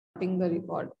starting the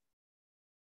record.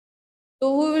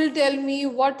 So who will tell me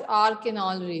what are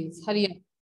canal rays? Hurry up.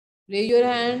 Raise your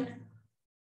hand.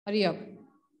 Hurry up.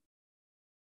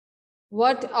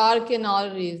 What are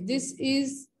canal rays? This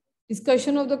is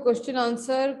discussion of the question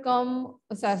answer come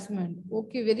assessment.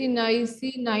 Okay, very nice.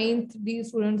 See, 9th D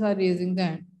students are raising the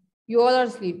hand. You all are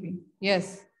sleeping.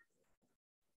 Yes.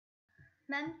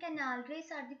 Ma'am, canal rays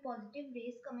are the positive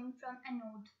rays coming from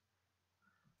anode.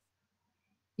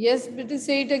 Yes, but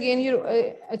say it again. Your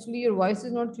actually your voice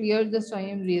is not clear. Just I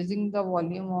am raising the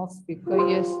volume of speaker.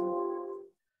 Yes.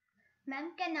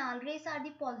 Ma'am, canal rays are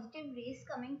the positive rays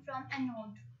coming from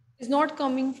anode. It's not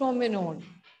coming from anode.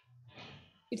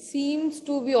 It seems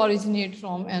to be originate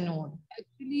from anode.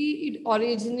 Actually, it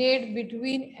originate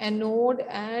between anode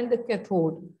and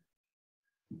cathode.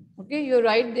 Okay, you're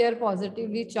right. They are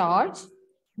positively charged,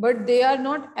 but they are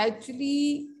not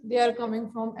actually. They are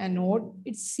coming from anode.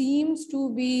 It seems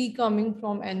to be coming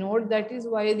from anode. That is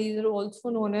why these are also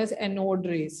known as anode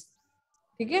rays.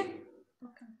 Okay.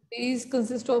 Okay. These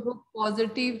consist of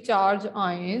positive charge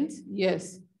ions.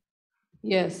 Yes.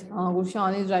 Yes.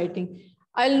 Gushan is writing.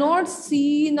 I'll not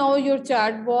see now your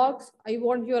chat box. I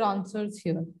want your answers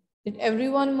here. That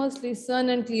everyone must listen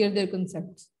and clear their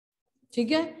concepts.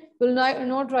 Okay? Will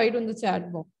not write on the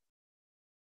chat box.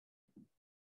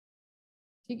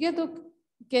 Okay? So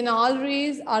canal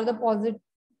rays are the positive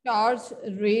charge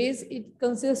rays. It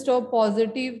consists of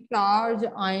positive charge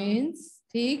ions.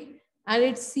 Okay? And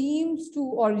it seems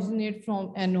to originate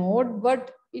from anode,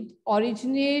 but it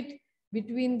originates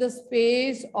between the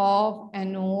space of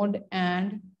anode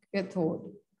and cathode.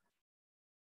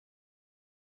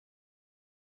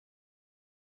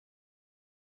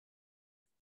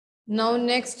 Now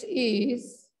next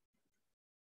is,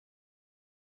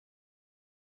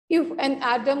 if an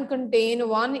atom contain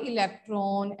one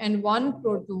electron and one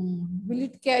proton, will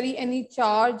it carry any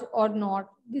charge or not?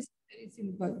 This is very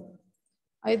simple.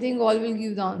 I think all will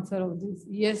give the answer of this.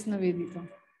 Yes, Navedita.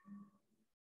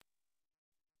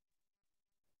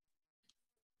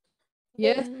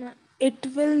 Yes. It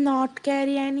will not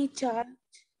carry any charge.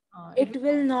 It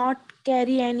will not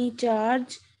carry any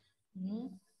charge.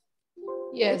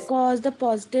 Yes. Because the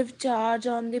positive charge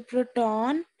on the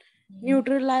proton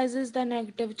neutralizes the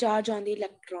negative charge on the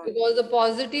electron. Because the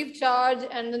positive charge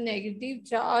and the negative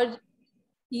charge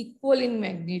equal in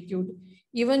magnitude.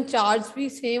 Even charge भी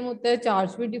same होता है,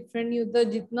 charge भी different नहीं होता.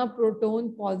 जितना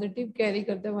proton positive carry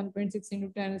करता है 1.6 into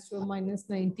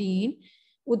 10⁻⁻19,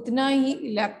 उतना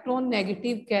ही electron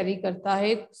negative carry करता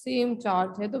है. Same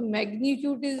charge है, तो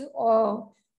magnitude is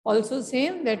also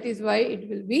same. That is why it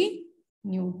will be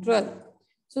neutral.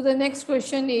 So the next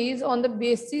question is, on the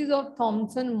basis of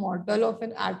Thomson model of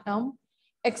an atom,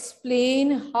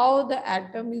 explain how the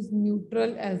atom is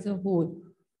neutral as a whole.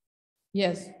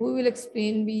 Yes, who will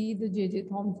explain me the J.J.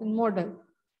 Thomson model?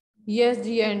 Yes,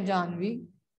 Jia and Janvi.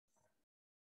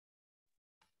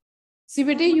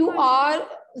 CBT, you are,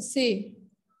 say,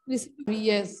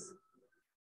 yes.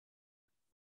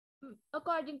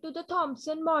 According to the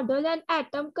Thomson model, an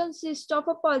atom consists of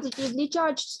a positively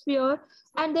charged sphere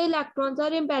and the electrons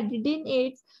are embedded in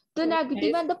it. The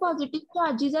negative and the positive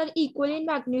charges are equal in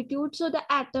magnitude, so the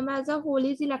atom as a whole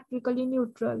is electrically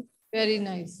neutral. Very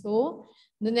nice. So,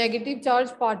 the negative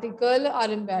charged particle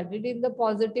are embedded in the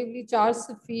positively charged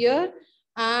sphere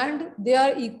and they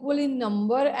are equal in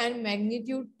number and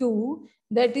magnitude too.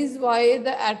 That is why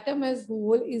the atom as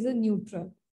whole is a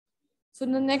neutral. So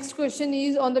the next question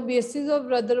is, on the basis of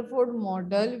Rutherford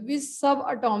model, which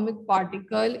subatomic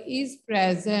particle is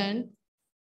present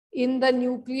in the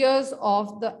nucleus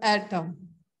of the atom?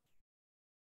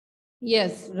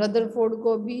 Yes, Rutherford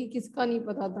को भी किसका नहीं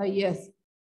पता था? Yes.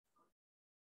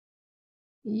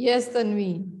 Yes,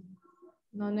 Tanvi.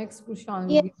 Now next question.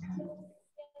 Yes.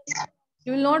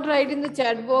 You will not write in the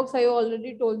chat box. I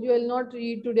already told you I will not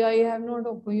read today. I have not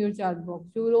opened your chat box.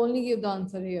 You will only give the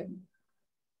answer here.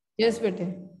 Yes, bete.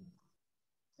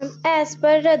 As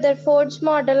per Rutherford's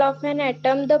model of an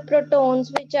atom, the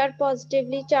protons which are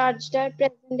positively charged are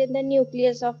present in the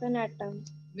nucleus of an atom.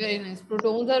 Very nice.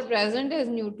 Protons are present as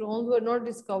neutrons were not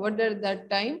discovered at that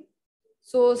time.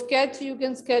 So sketch, you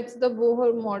can sketch the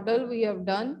Bohr model we have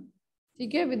done.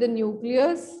 Okay, with the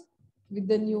nucleus,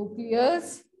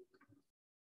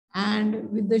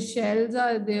 and with the shells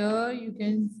are there. You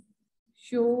can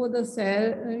show the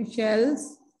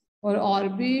shells or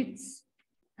orbits,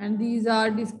 and these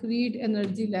are discrete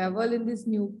energy level in this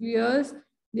nucleus.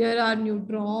 There are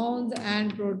neutrons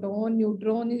and proton.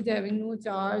 Neutron is having no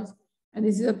charge, and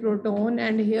this is a proton,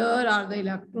 and here are the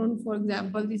electrons. For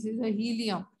example, this is a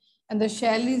helium, and the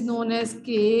shell is known as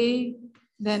K,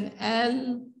 then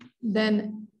L,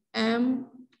 then M,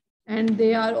 and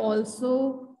they are also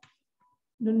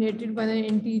denoted by an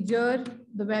integer.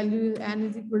 The value is n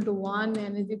is equal to 1,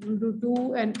 n is equal to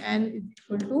 2, and n is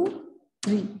equal to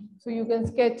 3. So you can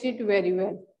sketch it very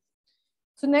well.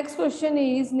 So next question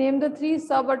is, name the 3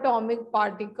 subatomic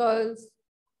particles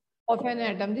of an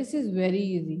atom. This is very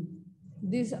easy.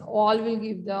 This all will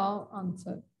give the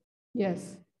answer.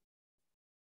 Yes.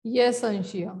 Yes,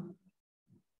 Anshia.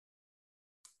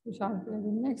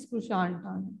 Next, Prashant.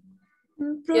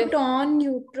 Proton,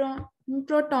 neutron,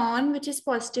 proton which is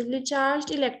positively charged,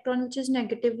 electron which is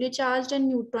negatively charged, and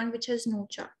neutron which has no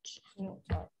charge. No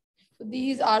charge. So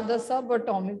these are the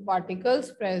subatomic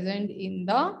particles present in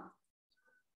the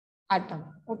atom.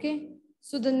 Okay.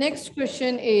 So the next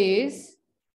question is,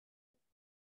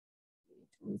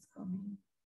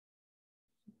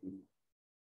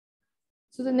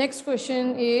 so the next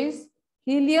question is,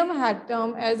 helium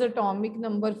atom as atomic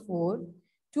number 4,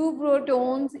 2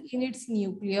 protons in its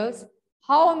nucleus.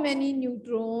 How many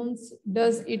neutrons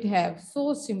does it have?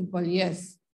 So simple.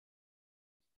 Yes.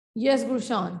 Yes,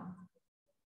 Gulshan.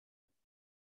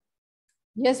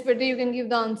 Yes, Betty, you can give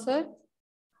the answer.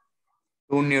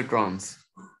 2 neutrons.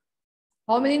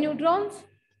 How many neutrons?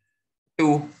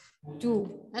 2. 2.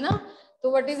 है ना? So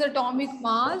what is atomic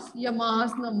mass? या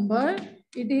mass number.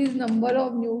 It is number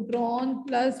of neutron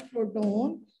plus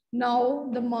proton. Now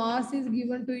the mass is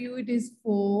given to you. It is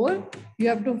 4. You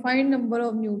have to find number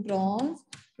of neutrons.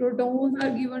 Protons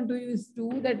are given to you is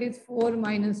 2. That is 4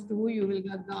 minus 2. You will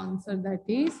get the answer. That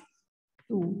is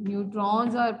 2.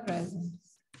 Neutrons are present.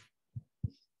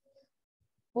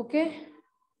 Okay.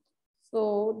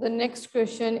 So the next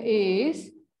question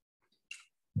is,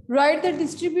 write the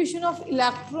distribution of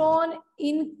electron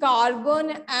in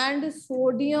carbon and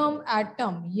sodium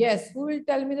atom. Yes, who will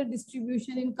tell me the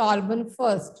distribution in carbon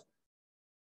first?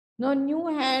 Now, new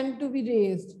hand to be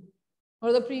raised.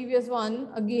 Or the previous one,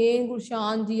 again,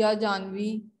 Gulshan, Jia,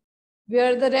 Janvi.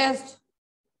 Where are the rest?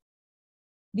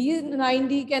 These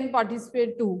 9D can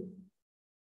participate too.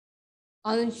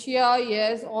 Anshia,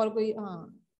 yes, or koi,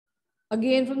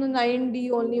 again from the 9D,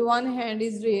 only one hand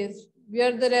is raised. Where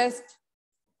are the rest?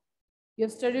 You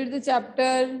have studied the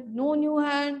chapter. No new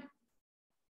hand.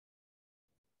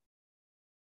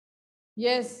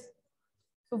 Yes.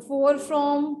 So 4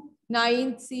 from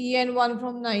 9C and 1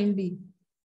 from 9D.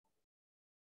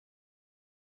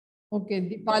 Okay,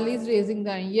 Dipali is raising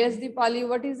the hand. Yes, Dipali,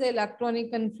 what is the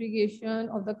electronic configuration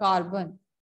of the carbon?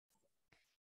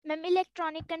 Ma'am,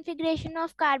 electronic configuration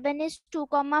of carbon is 2,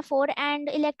 4 and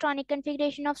electronic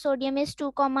configuration of sodium is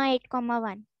 2, 8,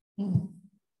 1.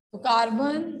 So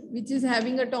carbon, which is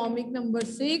having atomic number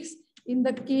 6, in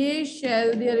the K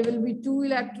shell, there will be 2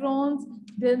 electrons.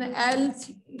 Then L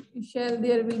shell,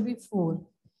 there will be 4.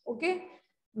 Okay.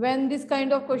 When this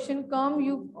kind of question come,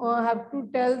 you have to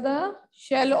tell the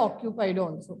shell occupied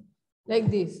also, like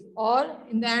this. Or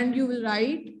in the end, you will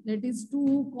write that is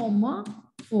 2,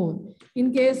 4.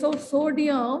 In case of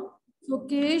sodium, so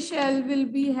K shell will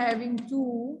be having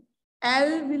 2,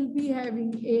 L will be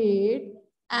having 8,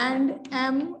 and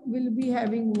M will be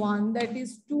having 1. That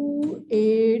is 2,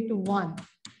 8, 1.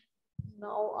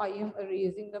 Now I am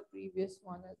erasing the previous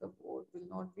one as the board will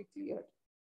not be cleared.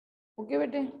 Okay,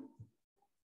 bete?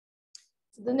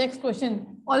 So the next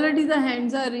question. Already the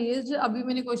hands are raised. Abhi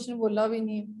maine question bola bhi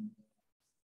nahi.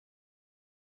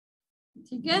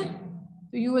 ठीक है?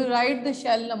 So you will write the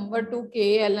shell number to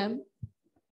KLM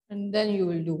and then you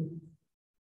will do.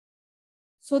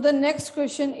 So the next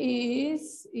question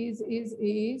is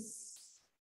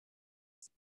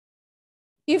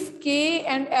if K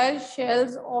and L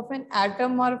shells of an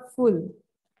atom are full,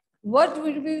 what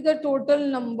will be the total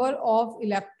number of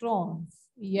electrons?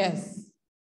 Yes.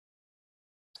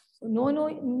 So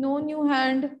no new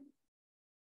hand.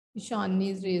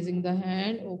 Ishani is raising the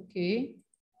hand. Okay.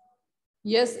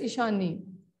 Yes, Ishani.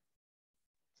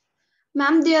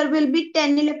 Ma'am, there will be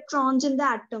 10 electrons in the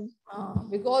atom.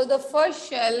 Because the first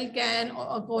shell can,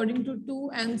 according to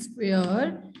 2n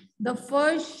squared, the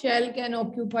first shell can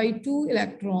occupy 2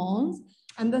 electrons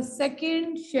and the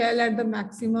second shell at the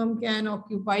maximum can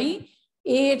occupy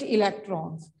 8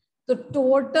 electrons. The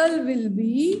total will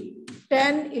be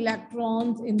 10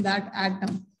 electrons in that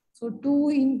atom. So 2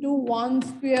 into 1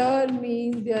 square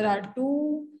means there are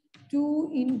 2.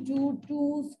 2 into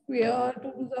 2 square,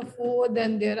 2 to the 4,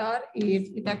 then there are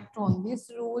 8 electrons. This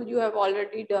rule you have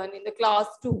already done in the class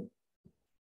 2.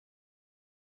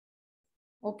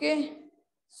 Okay.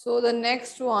 So the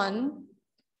next one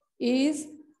is,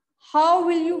 how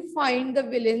will you find the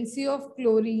valency of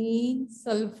chlorine,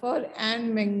 sulfur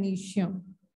and magnesium?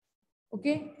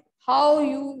 Okay. How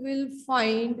you will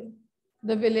find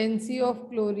the valency of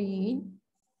chlorine,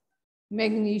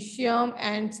 magnesium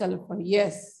and sulfur.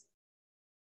 Yes.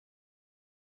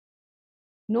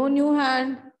 No new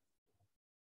hand.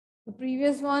 The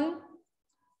previous one.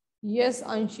 Yes,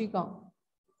 Anshika.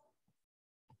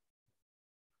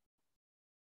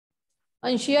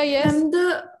 Anshia, yes. And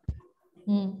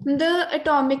the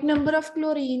atomic number of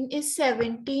chlorine is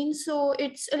 17, so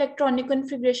its electronic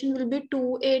configuration will be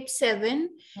 287,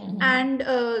 and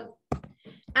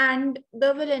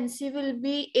the valency will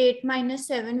be 8 minus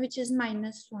 7, which is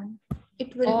 -1.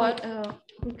 It will be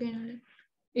okay.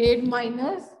 8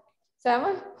 minus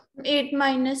 7. 8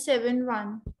 minus 7,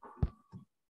 1.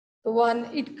 So 1.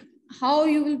 How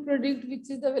you will predict which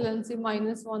is the valency,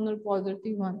 -1 or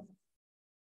 +1?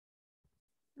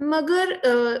 मगर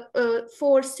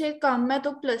 4 से कम है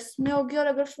तो plus में होगी, और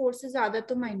अगर 4 से ज्यादा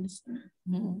तो माइनस में.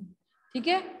 ठीक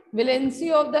है.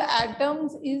 Valency of the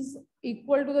atoms is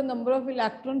equal to the number of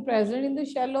electron present in the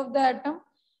shell of the atom.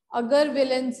 अगर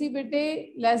valency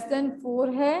बेटे less than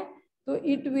 4 है तो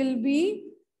it will be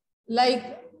like,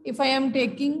 if I am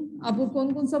taking, आपको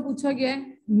कौन कौन सा पूछा गया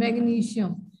है?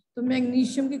 मैग्नीशियम. तो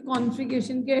मैग्नीशियम की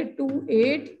कॉन्फ़िगरेशन क्या है?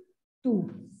 282.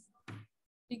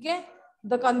 ठीक है.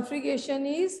 The configuration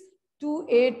is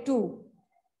 282.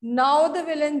 Now the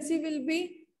valency will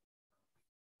be,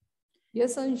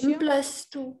 yes, Anshia?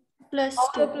 +2.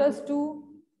 +2.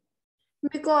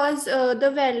 Because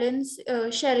the valence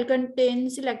shell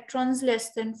contains electrons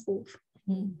less than 4.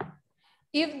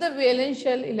 If the valence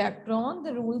shell electron,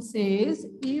 the rule says,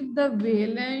 if the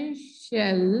valence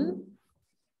shell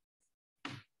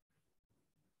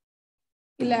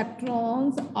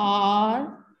electrons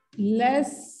are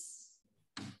less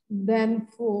than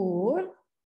 4,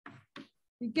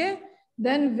 okay,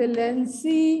 then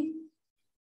valency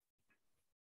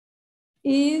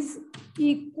is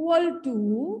equal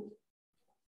to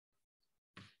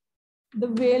the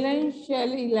valence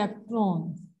shell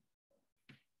electrons.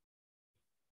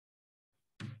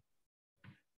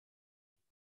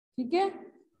 ठीक है.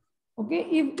 Okay,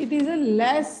 if it is a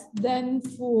less than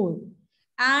 4,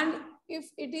 and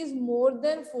if it is more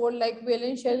than 4, like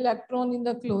valence shell electron in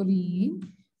the chlorine,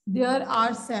 there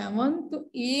are 7, so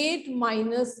 8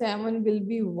 minus 7 will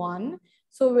be 1.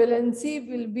 So valency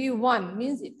will be 1,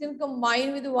 means it can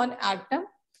combine with one atom.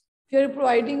 If you are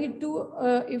providing it to,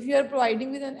 if you are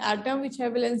providing with an atom which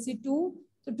have valency 2,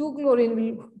 so 2 chlorine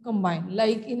will combine,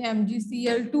 like in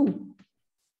MgCl2.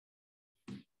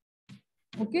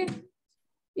 Okay.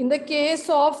 In the case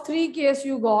of 3 case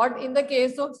you got, in the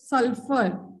case of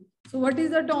sulfur. So what is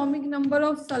the atomic number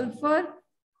of sulfur?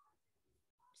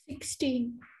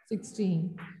 16.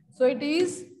 16. So it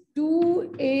is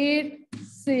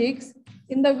 286.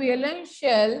 In the valence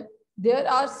shell, there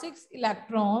are 6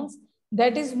 electrons,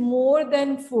 that is more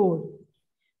than 4.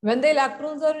 When the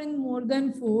electrons are in more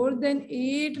than 4, then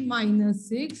 8 minus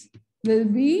 6 will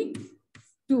be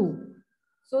 2.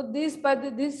 So this, by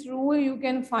this rule, you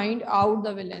can find out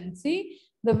the valency.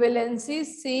 The valency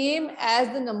is same as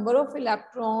the number of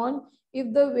electron.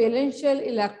 If the valence shell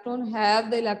electron have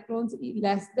the electrons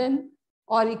less than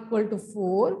or equal to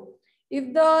 4.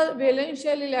 If the valence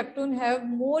shell electron have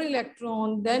more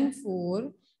electron than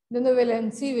 4, then the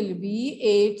valency will be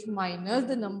 8 minus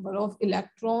the number of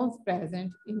electrons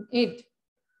present in it.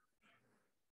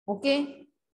 Okay.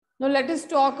 Now let us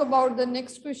talk about the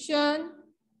next question.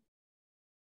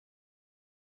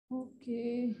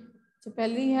 Okay. So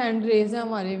pehli hand raise है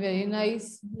हमारे, very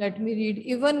nice. Let me read.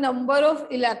 If a number of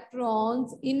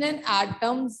electrons in an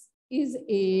atom is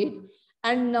 8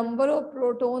 and number of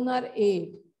proton are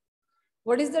 8,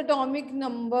 what is the atomic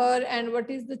number and what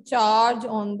is the charge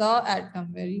on the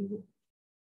atom? Very good.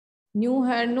 New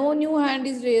hand. No new hand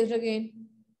is raised again.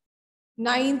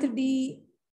 9th D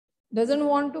doesn't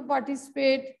want to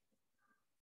participate.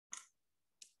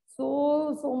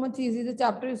 So much easy. The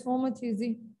chapter is so much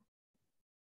easy.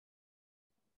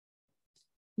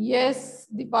 Yes,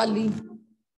 Dipali.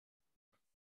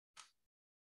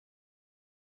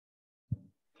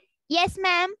 Yes,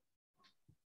 ma'am.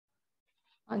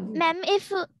 Ma'am,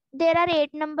 if there are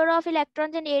 8 number of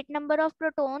electrons and 8 number of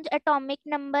protons, atomic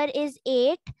number is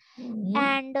 8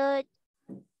 and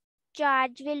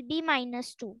charge will be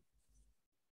 -2.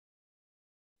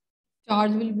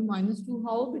 Charge will be -2.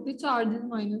 How? Because charge is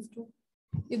 -2.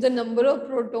 If the number of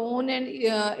proton and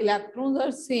electrons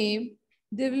are same,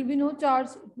 there will be no charge.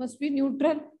 It must be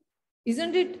neutral,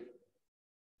 isn't it?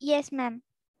 Yes, ma'am.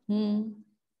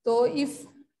 So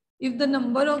if the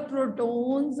number of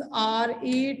protons are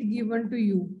 8 given to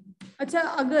you, acha,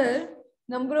 agar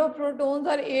number of protons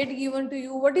are 8 given to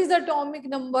you, what is the atomic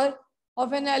number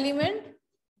of an element?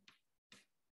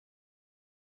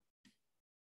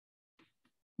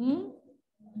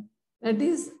 That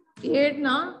is 8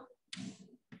 ना,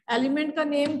 element का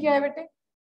name क्या है बेटे?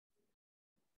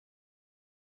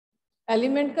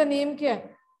 Element का name क्या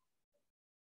है?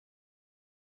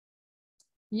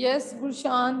 Yes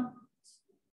Gurshan,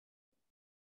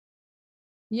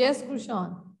 yes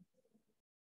Gurshan.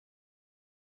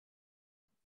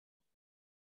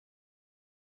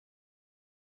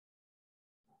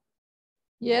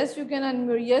 Yes, you can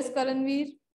unmute. Yes, Karanveer.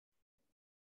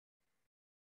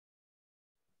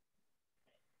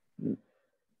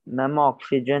 Ma'am,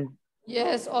 oxygen.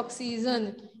 Yes, oxygen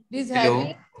is Hello.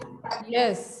 having,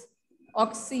 yes,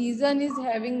 oxygen is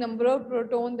having number of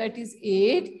proton that is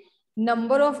 8,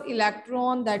 number of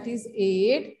electron that is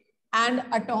 8, and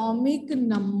atomic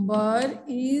number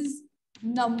is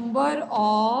number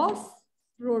of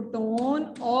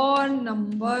proton or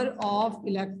number of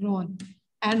electron.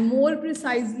 And more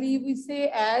precisely, we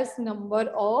say as number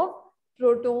of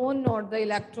proton, not the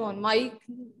electron. Mic,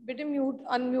 बेटे mute,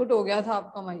 unmute हो गया था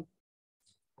आपका mic.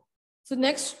 So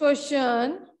next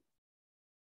question.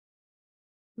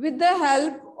 With the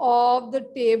help of the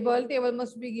table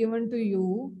must be given to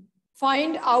you.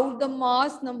 Find out the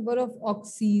mass number of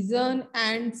oxygen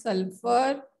and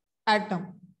sulfur atom.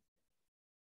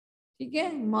 ठीक है?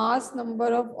 Mass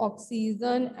number of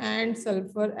oxygen and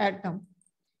sulfur atom.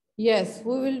 Yes,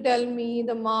 who will tell me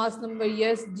the mass number?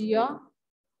 Yes, Jia.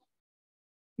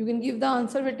 You can give the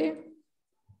answer, bete.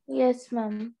 Yes,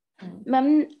 ma'am.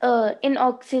 Ma'am, in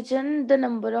oxygen, the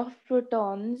number of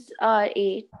protons are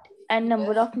 8 and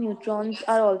number of neutrons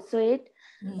are also 8.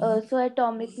 So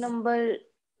atomic number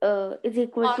is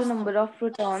equal to number of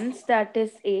protons, that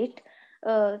is 8.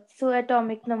 So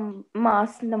atomic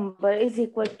mass number is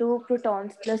equal to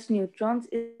protons plus neutrons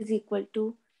is equal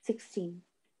to 16.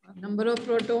 Number of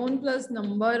proton plus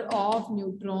number of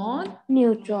neutron.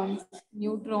 Neutrons.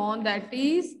 Neutron, that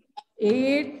is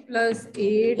 8 plus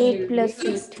 8. 8 plus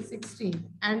 8. 16.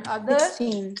 And other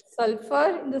 16.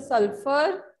 sulfur, in the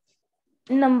sulfur.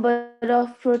 Number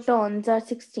of protons are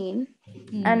 16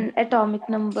 and atomic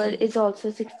number is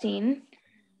also 16.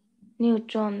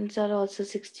 Neutrons are also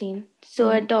 16. So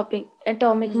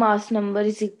atomic mass number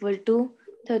is equal to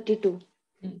 32.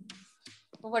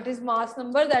 So what is mass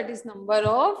number? That is number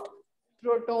of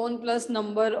proton plus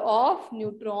number of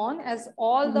neutron, as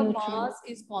all the mass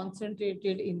is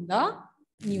concentrated in the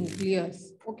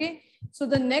nucleus. Okay. So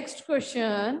the next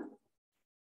question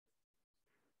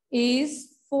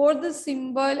is for the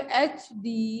symbol H,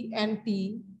 D and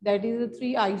T, that is the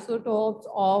 3 isotopes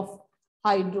of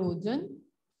hydrogen,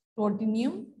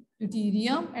 protonium,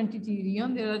 deuterium and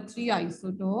tritium. There are 3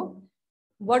 isotopes.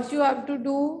 What you have to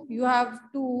do? You have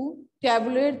to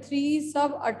tabulate 3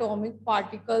 subatomic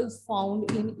particles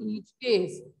found in each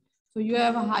case. So you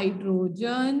have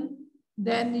hydrogen,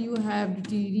 then you have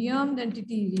deuterium, then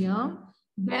tritium.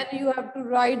 Then you have to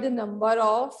write the number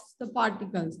of the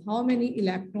particles. How many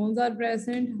electrons are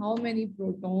present, how many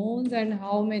protons, and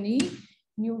how many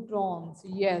neutrons.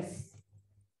 Yes.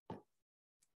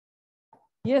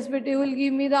 Yes, but you will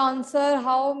give me the answer.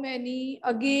 How many?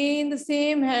 Again, the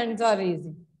same hands are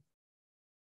raising.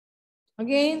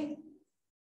 Again.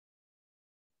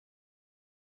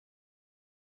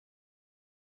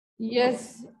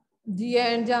 Yes, Jia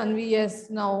and Janvi, yes.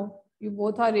 Now you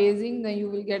both are raising, then you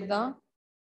will get the.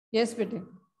 Yes, bete.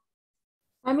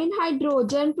 I mean,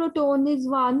 hydrogen, proton is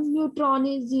 1, neutron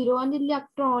is 0, and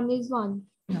electron is 1.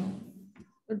 No.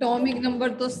 Atomic number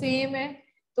तो same है.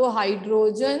 तो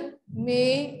hydrogen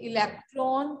में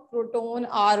electron proton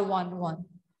are 1 1.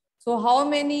 So how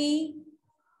many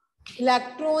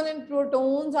electron and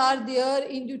protons are there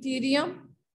in deuterium?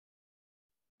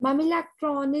 Ma'am,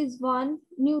 electron is 1,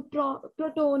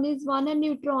 proton is 1, and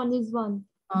neutron is 1.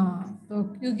 So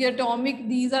क्योंकि atomic,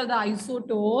 these are the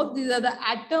isotopes, these are the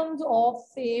atoms of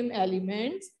same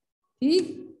elements.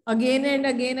 ठीक? Again and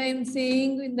again I am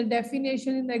saying in the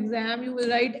definition in the exam you will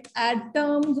write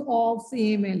atoms of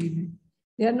same element.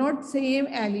 They are not same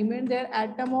element, they are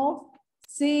atom of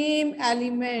same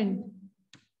element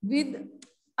with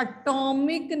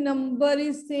atomic number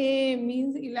is same,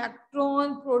 means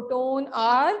electron, proton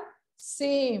are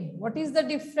same. What is the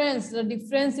difference? The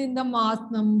difference in the mass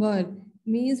number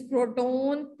means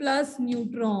proton plus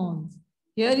neutrons.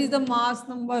 Here is the mass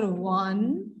number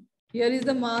 1. Here is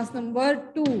the mass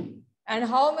number 2. And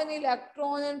how many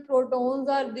electrons and protons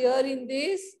are there in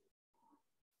this?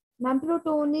 Ma'am,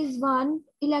 proton is 1,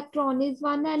 electron is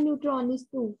 1, and neutron is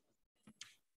 2.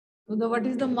 So what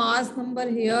is the mass number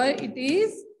here? It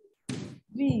is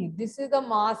 3. This is the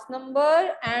mass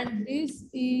number and this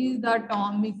is the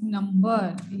atomic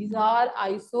number. These are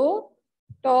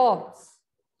isotopes.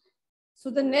 So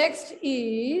the next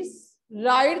is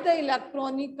Write the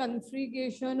electronic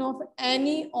configuration of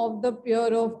any of the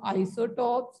pair of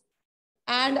isotopes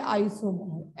and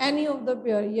isomer. Any of the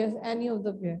pair. Yes, any of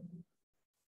the pair.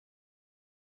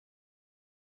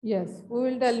 Yes, who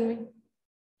will tell me?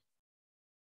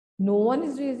 No one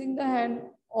is raising the hand.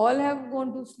 All have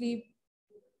gone to sleep.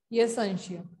 Yes,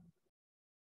 Anshia.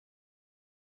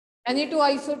 Any two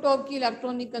isotope की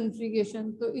electronic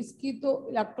configuration. तो इसकी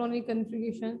तो electronic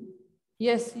configuration.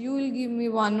 Yes, you will give me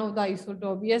one of the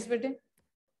isotope. Yes, bete.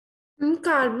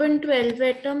 Carbon 12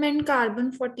 atom and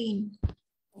carbon 14.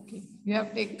 Okay, you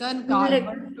have taken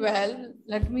carbon 12.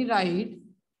 Let me write.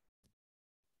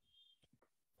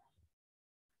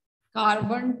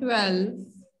 Carbon 12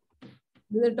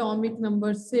 with atomic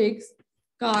number 6.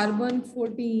 Carbon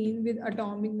 14 with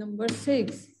atomic number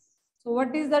 6. So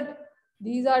what is that?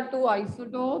 These are two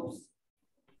isotopes.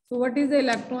 So what is the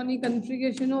electronic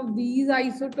configuration of these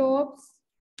isotopes?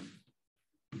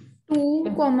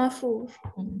 2,4.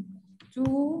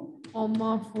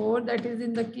 2,4. That is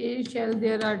in the K shell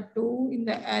there are 2. In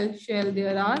the L shell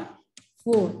there are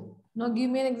 4. Now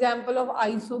give me an example of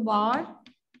isobar.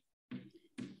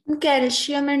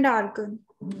 Calcium and argon.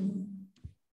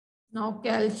 Now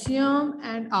calcium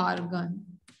and argon.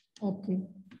 Okay.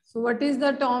 So what is the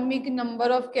atomic number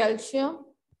of calcium?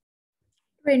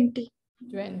 20.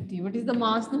 20. What is the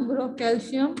mass number of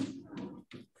calcium?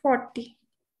 40.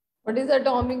 What is the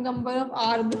atomic number of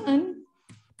argon?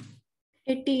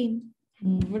 18.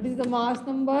 What is the mass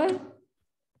number?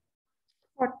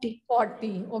 40.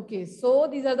 40. Okay. So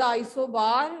these are the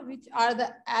isobar, which are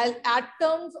the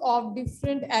atoms of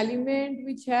different element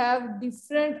which have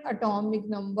different atomic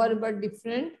number but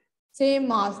different same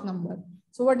mass number.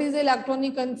 So what is the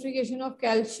electronic configuration of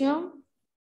calcium?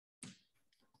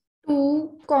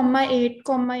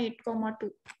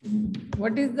 2,8,8,2.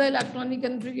 What is the electronic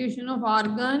configuration of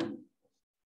argon?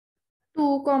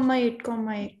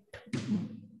 2,8,8.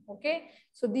 Okay.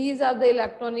 So these are the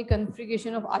electronic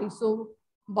configuration of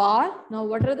isobar. Now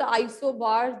what are the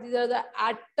isobars? These are the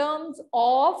atoms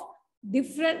of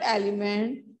different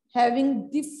element having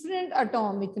different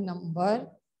atomic number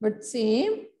but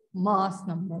same mass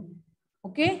number.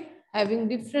 Okay. Having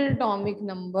different atomic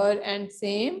number and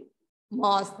same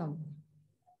mass number.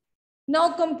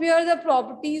 Now compare the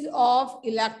properties of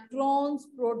electrons,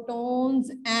 protons,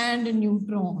 and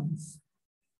neutrons.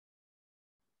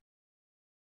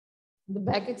 The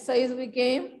back exercise we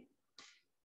came.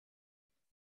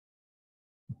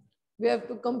 We have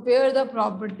to compare the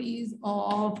properties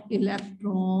of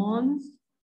electrons,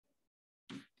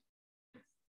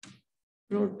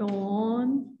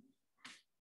 proton,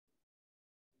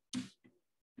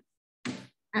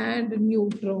 and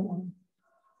neutron.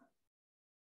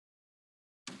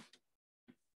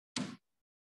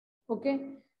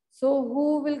 Okay. So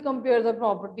who will compare the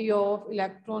property of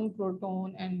electron,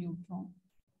 proton, and neutron?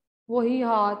 Wahi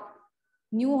Hath.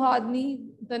 New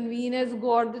Hadni, Tanveen has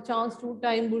got the chance 2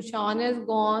 times. Bushan has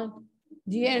gone.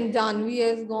 G and Janvi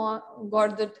has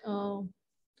got the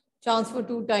chance for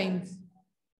 2 times.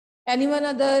 Anyone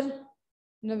other?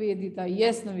 Navedita.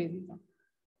 Yes, Navedita.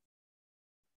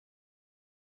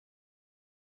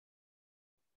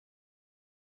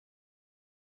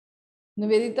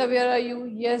 Navedita, where are you?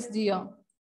 Yes, Jia.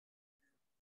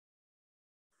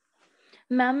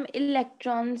 Ma'am,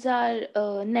 electrons are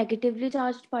negatively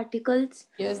charged particles.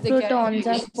 Yes, they protons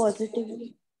carry are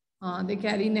positively. They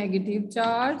carry negative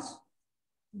charge.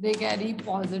 They carry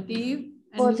positive.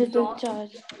 Positive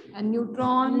charge. And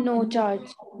neutron? No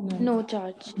charge. No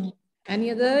charge.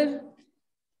 Any other?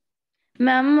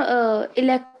 Ma'am,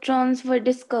 electrons were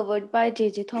discovered by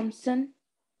J.J. Thomson.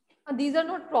 These are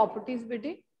not properties,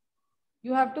 Betty.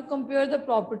 You have to compare the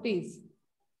properties.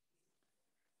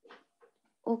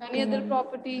 Okay, any other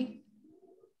property?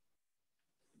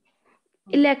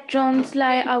 Electrons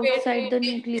lie outside the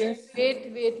nucleus.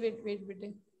 Wait,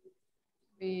 Betty.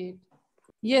 Wait.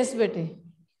 Yes, Betty.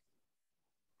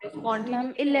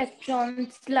 Ma'am,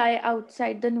 electrons lie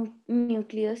outside the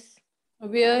nucleus.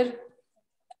 Where?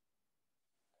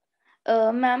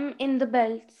 Ma'am, in the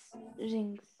belts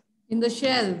rings. In the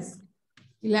shells.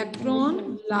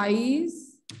 Electron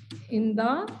lies in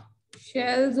the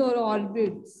shells or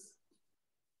orbits.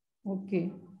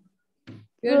 Okay.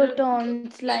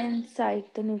 Protons lie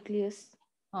inside the nucleus.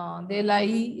 They lie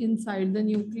inside the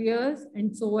nucleus,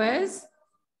 and so as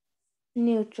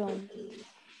neutron.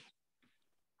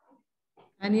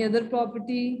 Any other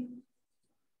property?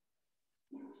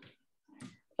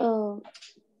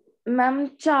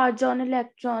 Ma'am, charge on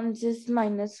electrons is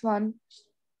 -1.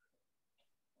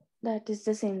 That is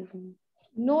the same thing.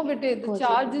 No, bete, the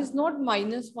charge is not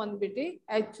 -1, bete.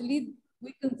 Actually,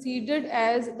 we considered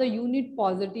as the unit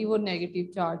positive or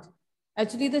negative charge.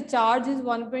 Actually, the charge is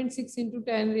 1.6 into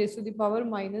 10 raised to the power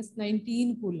minus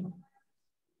 19 coulomb.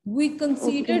 We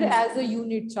considered as a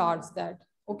unit charge that,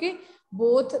 okay,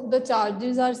 both the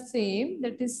charges are same,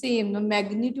 that is same, the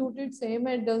magnitude is same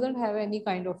and doesn't have any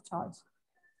kind of charge.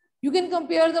 You can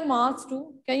compare the mass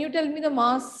too. Can you tell me the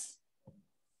mass?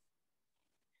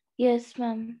 Yes,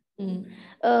 ma'am.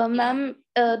 Ma'am,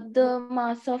 the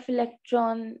mass of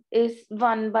electron is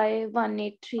 1 by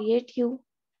 1838 U.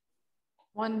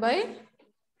 1 by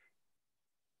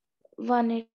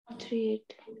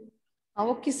 1838. हाँ,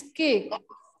 वो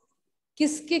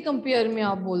किसके compare में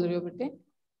आप बोल रहे हो बेटे?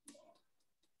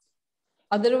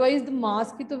 Otherwise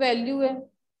मास की तो वैल्यू है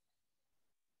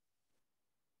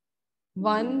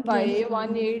 1 by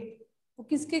 18, वो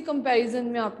किसके कंपैरिजन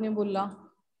में आपने बोला?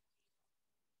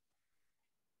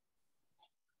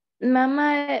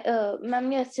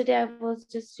 Ma'am, yesterday I was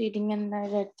just reading and I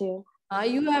read there.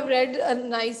 You have read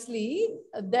nicely.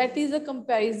 That is a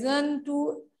comparison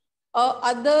to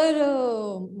other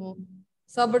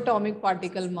subatomic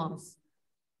particle mass.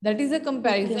 That is a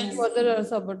comparison to other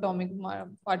subatomic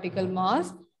particle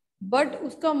mass. But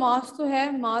उसका mass तो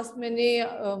है, mass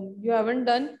मैंने you haven't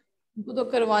done, उनको तो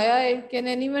करवाया है. Can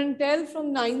anyone tell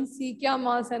from 9C क्या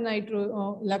mass है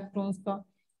electrons का?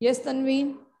 Yes,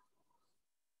 Tanveen.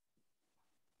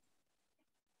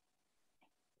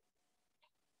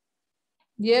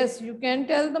 Yes, you can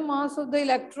tell the mass of the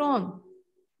electron.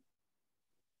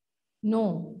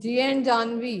 No, G and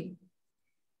Janvi.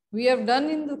 We have done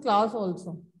in the class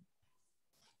also.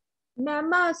 The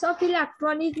mass of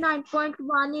electron is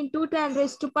 9.1 into 10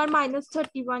 raised to power minus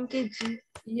 31 kg.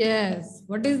 Yes.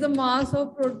 What is the mass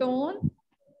of proton?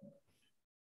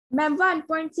 Ma'am,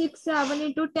 1.67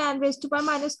 into 10 raised to power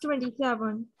minus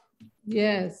 27.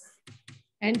 Yes.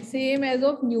 And same as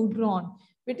of neutron.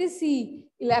 बेटे सी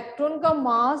electron का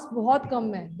मास बहुत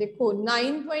कम है. देखो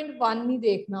 9.1 नहीं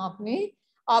देखना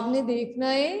आपने देखना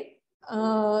है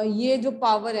ये जो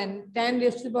पावर है 10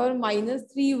 रेज़ टू पावर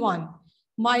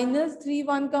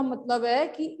 -31 का मतलब है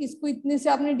कि इसको इतने से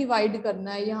आपने डिवाइड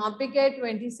करना है. यहाँ पे क्या है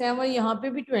 27, यहाँ पे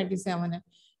भी 27 है.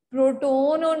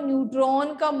 प्रोटॉन और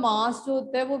न्यूट्रॉन का मास जो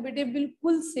होता है वो बेटे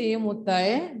बिल्कुल सेम होता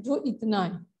है, जो इतना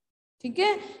है. ठीक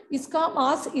है, इसका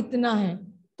मास इतना है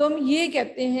तो हम ये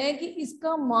कहते हैं कि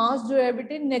इसका मास जो है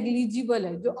बेटे नेग्लिजिबल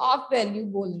है. जो आप वैल्यू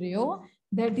बोल रहे हो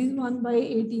दैट इज 1 by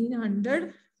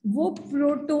 1800, वो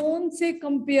प्रोटॉन से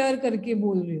कंपेयर करके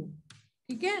बोल रहे हो.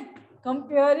 ठीक है,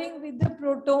 कंपेयरिंग विद द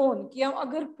प्रोटॉन, कि हम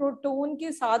अगर प्रोटॉन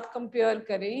के साथ कंपेयर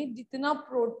करें, जितना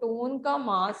प्रोटॉन का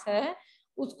मास है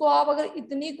उसको आप अगर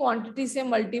इतनी क्वांटिटी से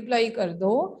मल्टीप्लाई कर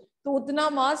दो तो उतना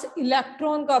मास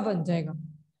इलेक्ट्रॉन का बन जाएगा.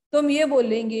 तो हम ये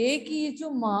बोलेंगे कि ये जो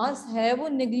मास है वो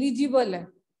नेग्लिजिबल है.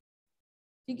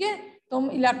 ठीक है, तो हम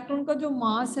इलेक्ट्रॉन का जो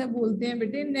मास है बोलते हैं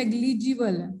बेटे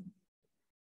नेग्लिजिबल है.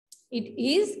 It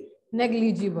is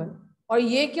negligible. और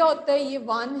ये क्या होता है, ये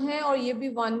 1 है और ये भी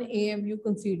 1 AMU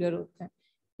कंसीडर होता है.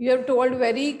 You have told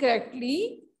very correctly.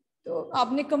 तो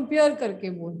आपने कंपेयर करके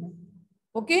बोलना.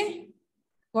 Okay,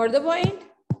 got the point?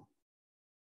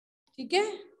 ठीक है,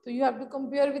 तो you have to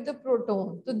compare with the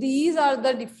proton. So these are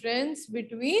the difference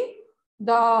between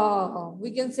the,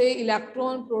 we can say,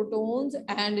 electron, protons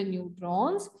and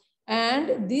neutrons, and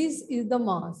this is the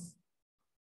mass.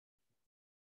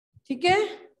 ठीक है,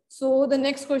 so the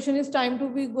next question is time to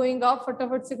be going up.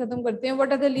 फटाफट से खत्म करते हैं.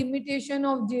 What are the limitation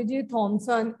of J.J.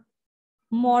 Thomson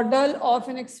model of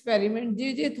an experiment?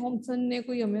 J.J. Thomson ने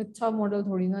कोई हमें अच्छा मॉडल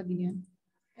थोड़ी ना दिया है,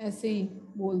 ऐसे ही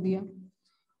बोल दिया.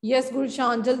 Yes,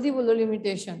 Gulshan, जल्दी बोलो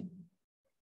limitation.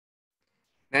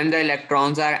 When the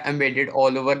electrons are embedded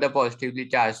all over the positively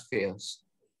charged spheres.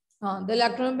 हाँ, the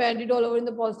electron embedded all over in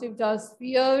the positive charged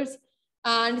spheres.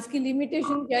 And इसकी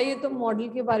limitation क्या है, ये तो मॉडल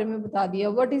के बारे में बता दिया.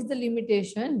 What is the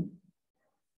limitation?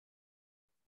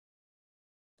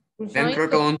 When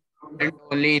protons are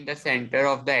only in the center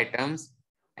of the atoms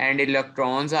and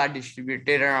electrons are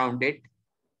distributed around it.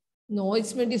 No,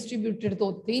 इसमें distributed तो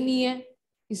होते ही नहीं है.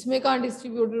 इसमें कहाँ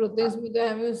डिस्ट्रीब्यूटेड होते हैं? इसमें तो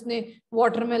हमें उसने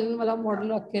वाटरमेलन वाला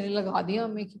मॉडल रख के लगा दिया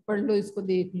हमें कि पढ़ लो इसको,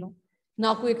 देख लो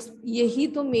ना. कोई यही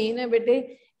तो मेन है बेटे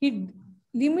कि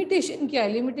लिमिटेशन क्या है.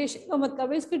 लिमिटेशन का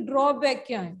मतलब है इसके ड्रॉबैक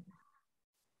क्या है.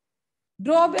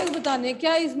 ड्रॉबैक बताने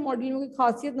क्या इस मॉडल में कोई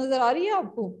खासियत नजर आ रही है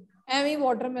आपको? एमी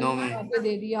वाटरमेलन बना के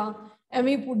दे दिया,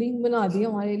 एमी पुडिंग बना दी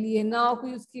हमारे लिए, ना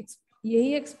कोई उसकी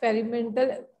यही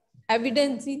एक्सपेरिमेंटल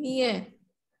एविडेंस ही नहीं है.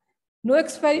 No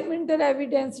experimental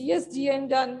evidence. Yes, G and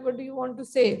Jan, what do you want to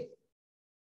say?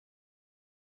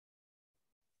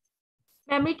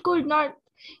 Ma'am, it could not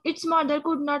its model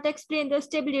could not explain the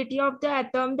stability of the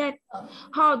atom, that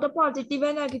how the positive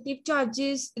and negative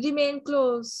charges remain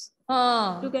close.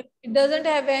 It doesn't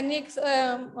have any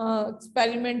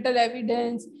experimental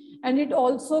evidence, and it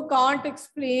also can't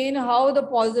explain how the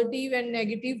positive and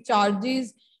negative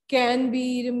charges can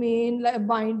be remain like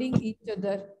binding each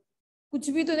other. कुछ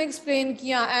भी तूने explain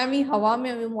किया, Amy हवा में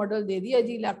हमें model दे दिया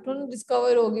जी, electron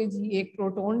discover हो गए जी, एक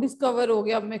प्रोटॉन डिस्कवर हो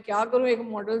गया, अब मैं क्या करूं, एक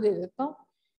मॉडल दे देता हूँ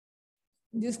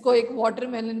जिसको एक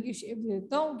वाटरमेलन की शेप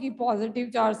देता हूँ कि पॉजिटिव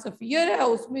चार्ज सफियर है,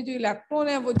 उसमें जो इलेक्ट्रॉन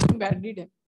है वो एम्बेडेड है।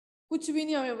 कुछ भी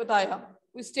नहीं हमें बताया,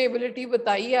 कोई स्टेबिलिटी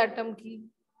बताई है एटम की,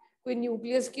 कोई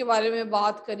न्यूक्लियस के बारे में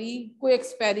बात करी, कोई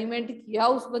एक्सपेरिमेंट किया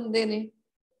उस बंदे ने,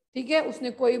 ठीक है,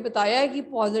 उसने कोई बताया है कि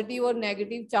पॉजिटिव और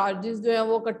नेगेटिव चार्जेस जो है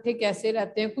वो इकट्ठे कैसे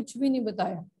रहते हैं, कुछ भी नहीं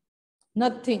बताया,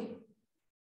 नथिंग,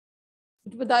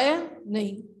 कुछ बताया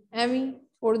नहीं। एमी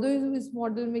छोड़ दो इस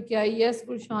मॉडल में क्या है। Yes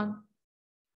Gulshan,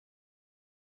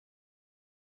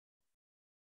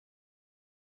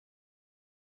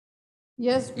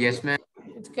 yes yes ma'am.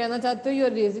 कुछ कहना चाहते हो? You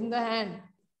are raising the hand.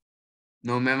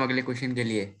 No ma'am, अगले क्वेश्चन के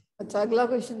लिए। अच्छा, अगला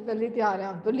क्वेश्चन कर लिए, तैयार है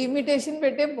आप तो। लिमिटेशन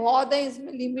बेटे बहुत है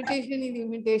इसमें, लिमिटेशन ही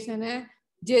लिमिटेशन है।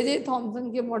 जे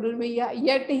थॉमसन के मॉडल में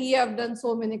yet he have done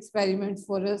so many experiments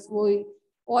for us, वो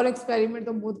और एक्सपेरिमेंट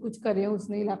तो बहुत कुछ करे हैं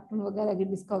उसने इलेक्ट्रॉन वगैरह की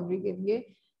डिस्कवरी के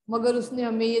लिए, मगर उसने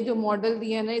हमें ये जो मॉडल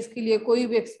दिया ना इसके लिए कोई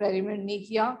भी एक्सपेरिमेंट नहीं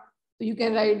किया। तो you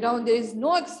can write down, there is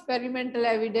no experimental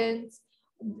evidence,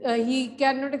 he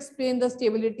cannot explain the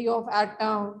stability of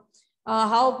atom,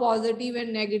 how positive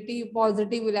and negative,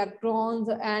 positive electrons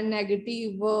and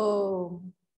negative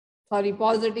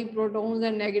positive protons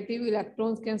and negative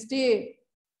electrons can stay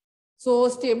so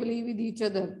stably with each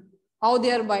other, how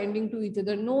they are binding to each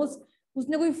other. No,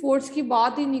 उसने कोई force की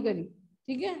बात ही नहीं करी,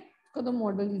 ठीक है, उसका तो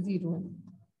मॉडल ही जीरो है।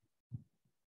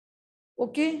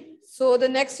 Okay, so the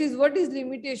next is what is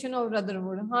limitation of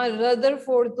Rutherford. हाँ,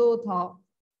 रदरफोर्ड तो था,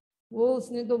 वो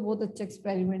उसने तो बहुत अच्छा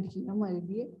एक्सपेरिमेंट किया हमारे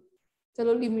लिए।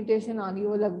 चलो लिमिटेशन आ गई,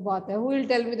 वो अलग बात है। Who will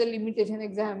tell me the limitation,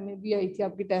 exam में भी आई थी,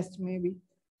 आपकी टेस्ट में भी।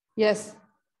 यस,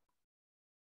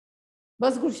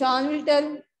 बस Gurshan will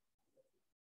tell,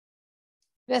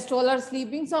 rest all are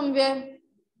sleeping somewhere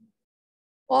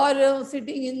और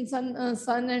sitting in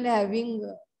sun and having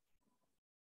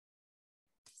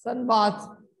sun bath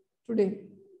today.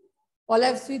 All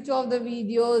have switch off the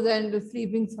videos and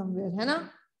sleeping somewhere, है ना?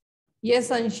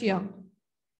 Yes, Anshiya.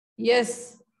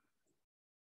 Yes.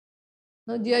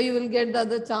 Now, Jia, you will get the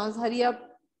other chance. Hurry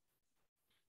up.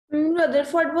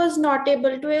 Rutherford was not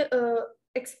able to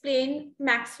explain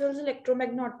Maxwell's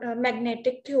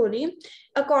electromagnetic theory.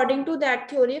 According to that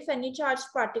theory, if any charged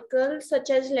particle, such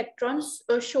as electrons,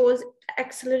 shows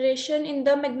acceleration in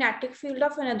the magnetic field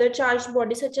of another charged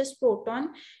body, such as proton,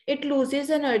 it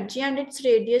loses energy and its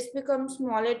radius becomes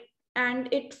small, and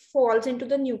it falls into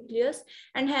the nucleus,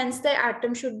 and hence the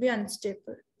atom should be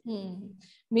unstable.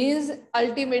 Means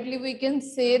ultimately we can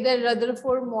say that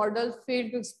Rutherford model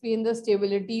failed to explain the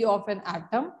stability of an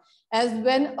atom, as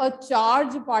when a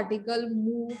charged particle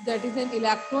move, that is an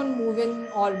electron move in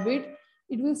orbit,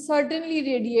 it will certainly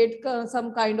radiate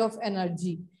some kind of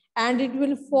energy and it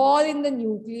will fall in the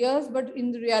nucleus, but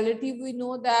in reality we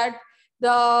know that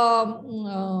the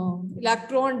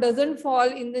electron doesn't fall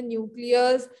in the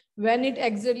nucleus when it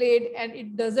accelerates, and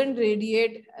it doesn't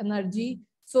radiate energy.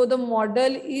 So the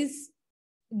model is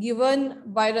given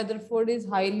by Rutherford is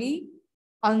highly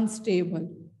unstable.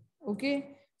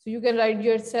 Okay, so you can write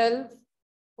yourself.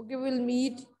 Okay, we'll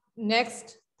meet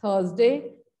next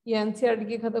Thursday. ये NCERT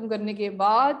के खत्म करने के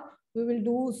बाद we will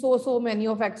do so many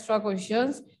of extra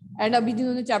questions, and अभी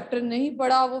जिन्होंने chapter नहीं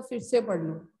पढ़ा वो फिर से पढ़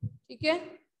लो, ठीक है?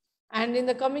 And in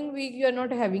the coming week you are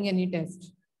not having any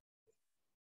test.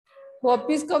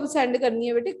 Copies कब सेंड करनी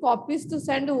है बेटे? कॉपीज तो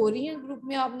सेंड हो रही हैं ग्रुप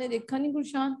में, आपने देखा नहीं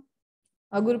गुरशान,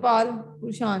 गुरपाल,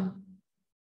 गुरशान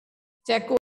चेक